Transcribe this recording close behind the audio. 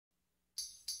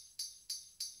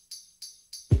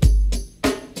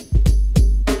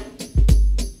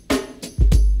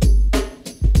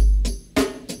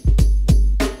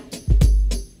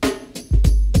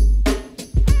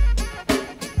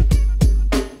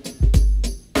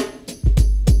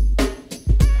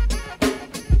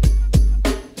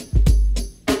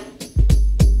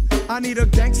I need a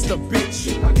gangsta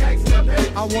bitch.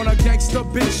 I want a gangsta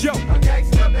bitch, yo.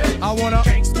 I want a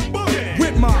gangsta boogie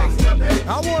with my.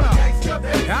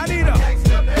 I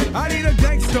need a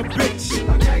gangsta bitch.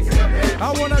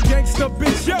 I want a gangsta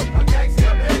bitch, yo.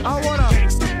 I want a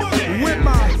gangsta boogie with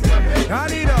my.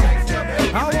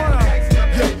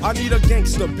 I need a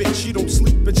gangster bitch. She don't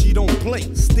sleep and she don't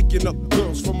play. Sticking up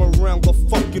girls from around the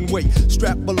fucking way.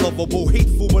 Strapped but lovable,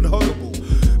 hateful but huggable.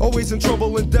 Always in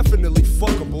trouble and definitely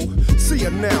fuckable. See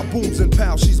her now, booms and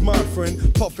pows, she's my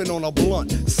friend. Puffing on a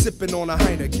blunt, sipping on a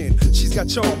Heineken. She's got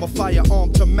charm, a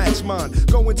firearm to match mine.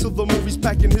 Going to the movies,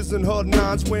 packing his and her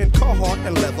nines. Wearing Carhartt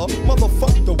and leather,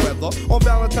 motherfuck the weather. On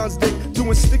Valentine's Day,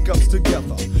 doing stick-ups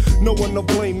together. No one to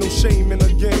blame, no shame in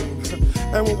the game.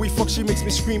 And when we fuck, she makes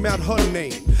me scream out her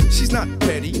name. She's not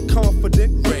petty,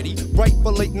 confident, ready. Right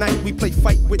for late night, we play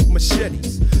fight with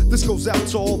machetes. This goes out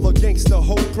to all the gangster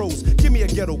hoe pros. Give me a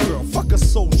ghetto girl, fuck a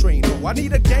soul train hoe. I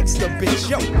need a gangster bitch,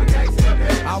 yo.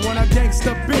 I want a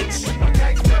gangster bitch.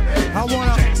 I want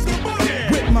a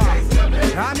with my.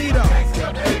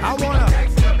 I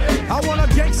want a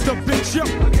gangster bitch, yo.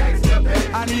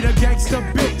 I need a gangster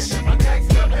bitch.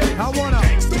 I want a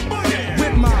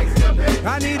with my.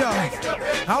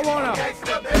 I want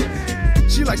a.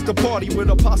 She likes to party with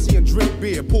a posse and drink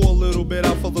beer. Pour a little bit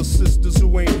out for the sisters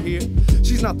who ain't here.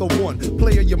 She's not the one,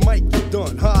 player, you might get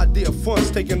done. Her idea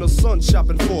fun's taking her son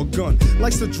shopping for a gun.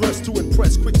 Likes to dress to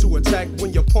impress, quick to attack.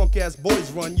 When your punk ass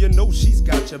boys run, you know she's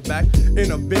got your back.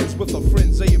 In a Benz with her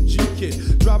friend's AMG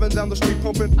kid. Driving down the street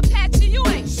pumping Apache, you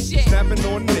ain't shit. Snapping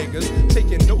on niggas,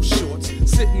 taking no shorts.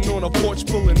 Sitting on a porch,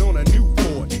 pulling on a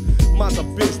Newport. Mind her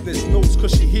business, knows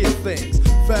cause she hear things.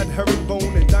 Fat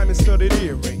herringbone and diamond-studded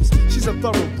earrings. She's a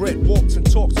thoroughbred, walks and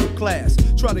talks with class.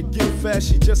 Try to get fast,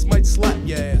 she just might slap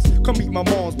your ass. Come meet my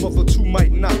mom's mother, two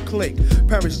might not click.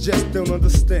 Parents just don't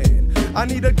understand. I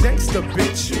need a gangster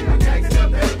bitch.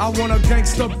 I want a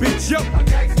gangster bitch, yo.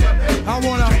 I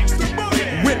want a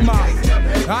with my.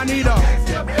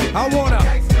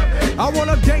 I want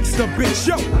a gangster bitch,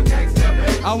 yo.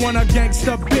 I want a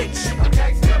gangster bitch.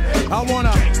 I want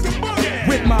a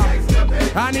with my.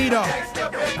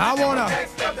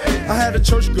 I had a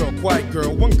church girl, quiet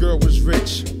girl, one girl was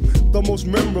rich. The most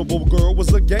memorable girl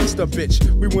was a gangster bitch.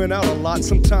 We went out a lot,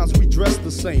 sometimes we dressed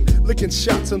the same. Licking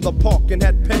shots in the park and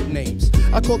had pet names.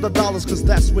 I called her dollars cause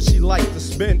that's what she liked to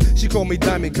spend. She called me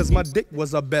Diamond cause my dick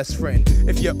was her best friend.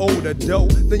 If you owed her dough,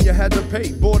 then you had to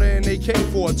pay. Bought her an AK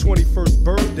for her 21st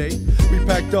birthday. We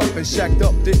packed up and shacked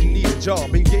up, didn't need a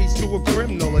job. Engaged to a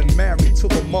criminal and married to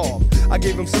the mob. I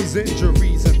gave him C's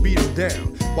injuries and beat him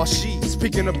down. While she's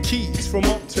picking up keys from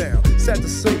uptown. Sad to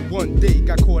say, one day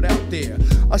got caught out there.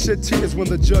 I shed tears when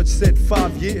the judge said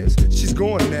 5 years. She's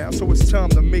gone now, so it's time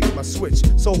to make my switch.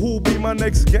 So who'll be my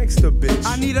next gangster bitch?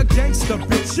 I need a gangster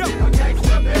bitch, yo.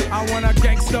 I want a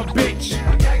gangster bitch.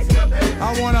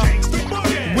 I want a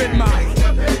with my.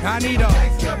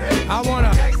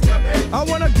 I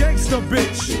want a gangster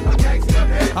bitch.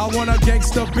 I want a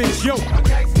gangster bitch, yo.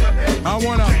 I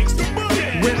want a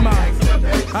with my.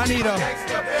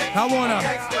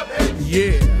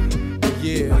 Yeah.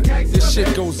 This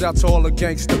shit goes out to all the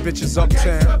gangster bitches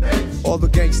uptown. All the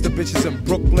gangster bitches in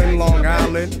Brooklyn, Long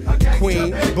Island,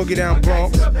 Queens, Boogie Down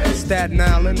Bronx, Staten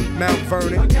Island, Mount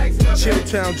Vernon,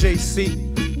 Chilltown, JC,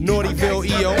 Naughtyville,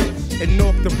 EO, and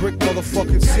North the Brick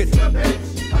motherfucking city.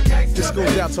 This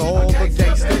goes out to all the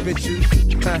gangster bitches.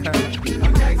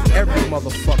 Every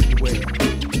motherfucking way.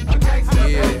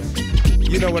 Yeah.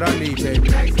 You know what I need, baby.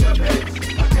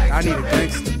 I need a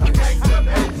gangster bitch.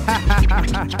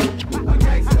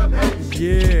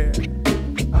 Yeah.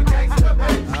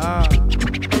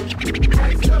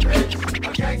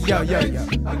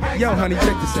 Yo, honey,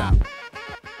 check this out.